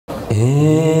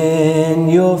In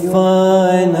your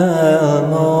final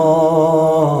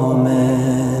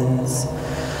moments,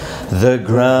 the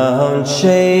ground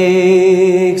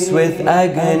shakes with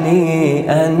agony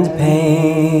and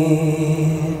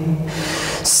pain.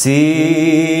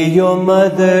 See, your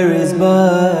mother is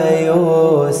by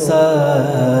your side.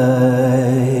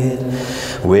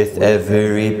 With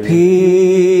every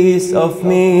piece of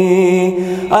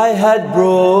me I had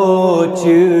brought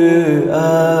you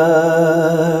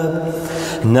up.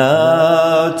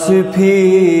 Now to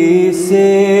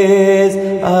pieces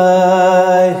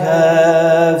I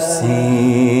have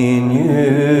seen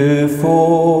you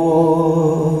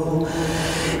fall.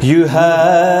 You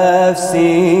have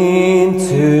seen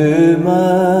too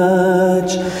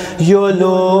much. Your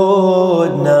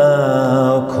Lord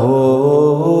now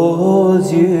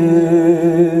calls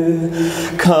you.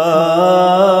 Come,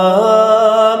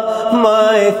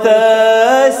 my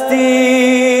thirsty,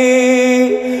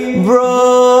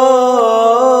 broken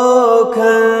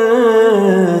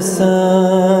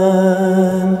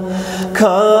son.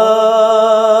 Come,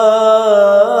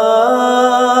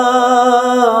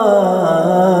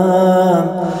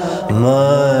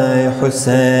 my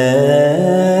Hussain.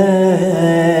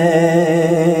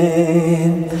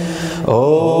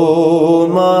 Oh,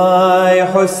 my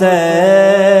Hussain.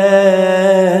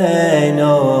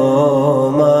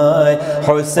 Oh, my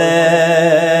Hussain.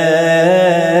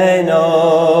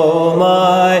 Oh,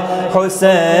 my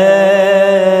Hussain.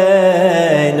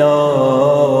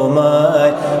 Oh,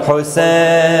 my Hussain.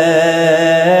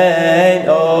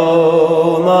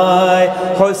 Oh, my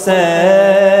Hussain.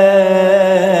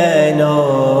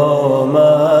 Oh,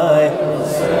 my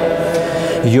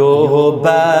Hussain. Your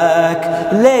back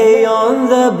lay on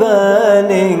the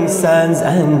burning sands,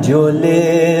 and your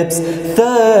lips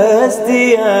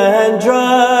thirsty and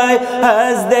dry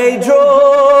as they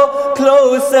draw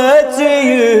closer to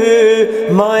you.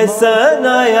 My son,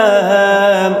 I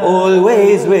am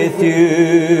always with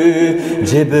you.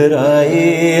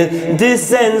 Jibreel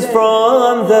descends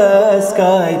from the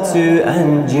sky too,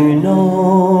 and you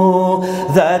know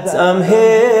that I'm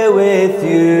here with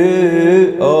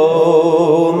you.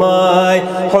 Oh, my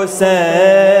Hussain.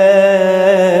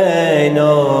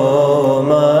 Oh,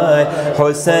 my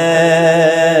Hussain.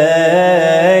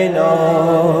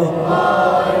 Oh,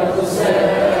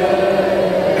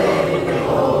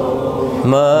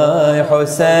 my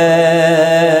Hussain.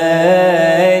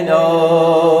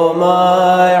 Oh,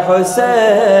 my Hussain.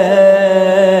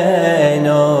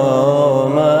 Oh,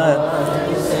 my.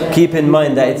 Keep in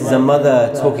mind that it is a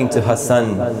mother talking to her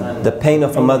son. The pain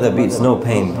of a mother beats no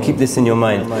pain. Keep this in your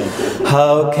mind.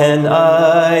 How can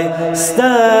I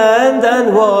stand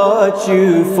and watch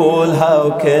you fall?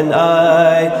 How can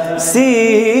I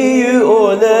see you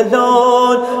all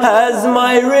alone? As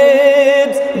my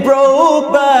ribs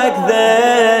broke back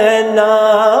then,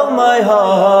 now my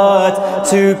heart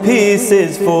to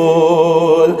pieces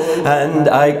fall. And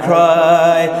I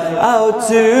cry out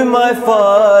to my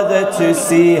father to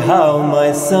see how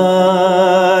my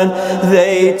son,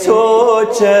 they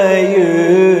torture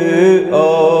you.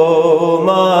 Oh,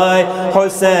 my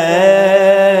Hussain.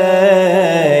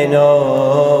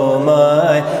 Oh,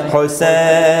 my Hussain.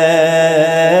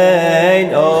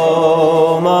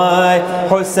 Oh, my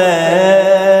Hussain.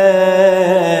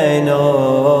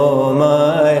 Oh,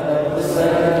 my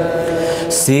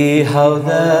Hussain. See how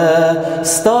the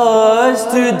stars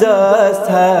to dust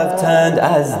have turned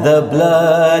as the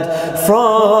blood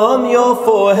from your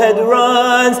forehead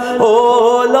runs.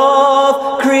 All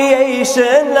of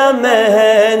creation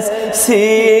laments,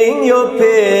 seeing your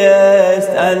pierced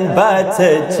and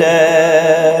battered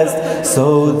chest.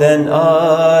 So then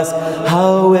ask,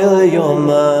 how will your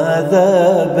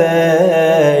mother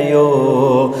bear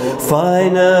your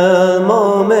final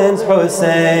moments,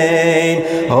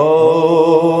 Hussein?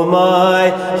 Oh,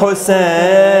 my Hussein.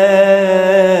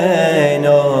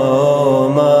 Oh,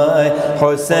 my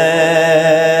Hussein.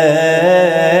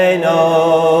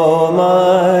 Oh,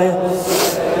 my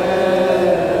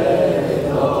Hussein.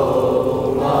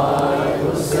 Oh, my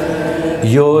Hussein.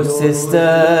 Your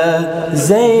sister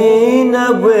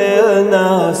Zainab will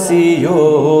now see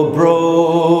your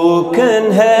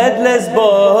broken headless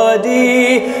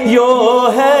body.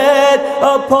 Your head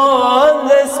upon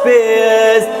the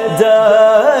spears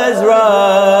does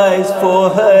rise for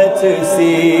her to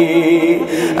see,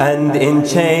 and in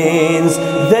chains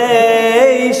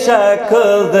they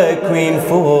shackle the queen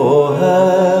for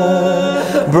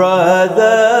her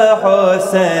brother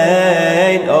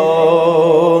Hussein.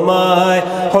 Oh, my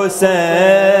Hussein.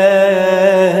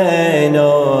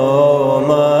 Oh,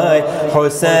 my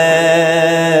Hussein.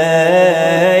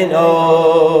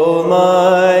 Oh,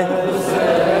 my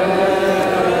Hussein.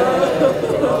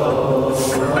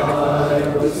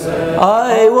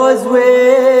 I was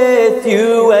with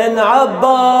you when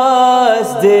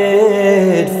Abbas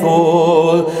did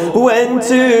fall, when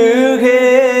to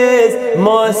his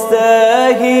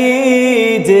master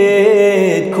he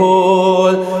did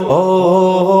call.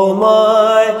 Oh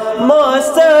my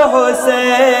master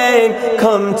Hussein,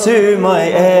 come to my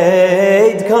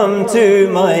aid, come to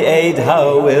my aid.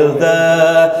 How will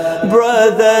the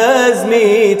brothers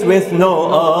meet with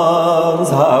no arms?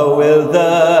 How will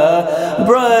the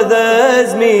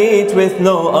brothers meet with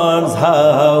no arms?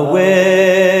 How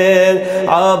will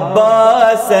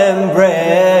Abbas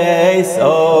embrace?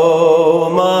 Oh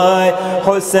my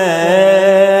Hussein,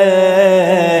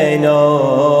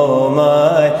 oh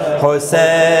my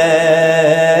Hussein.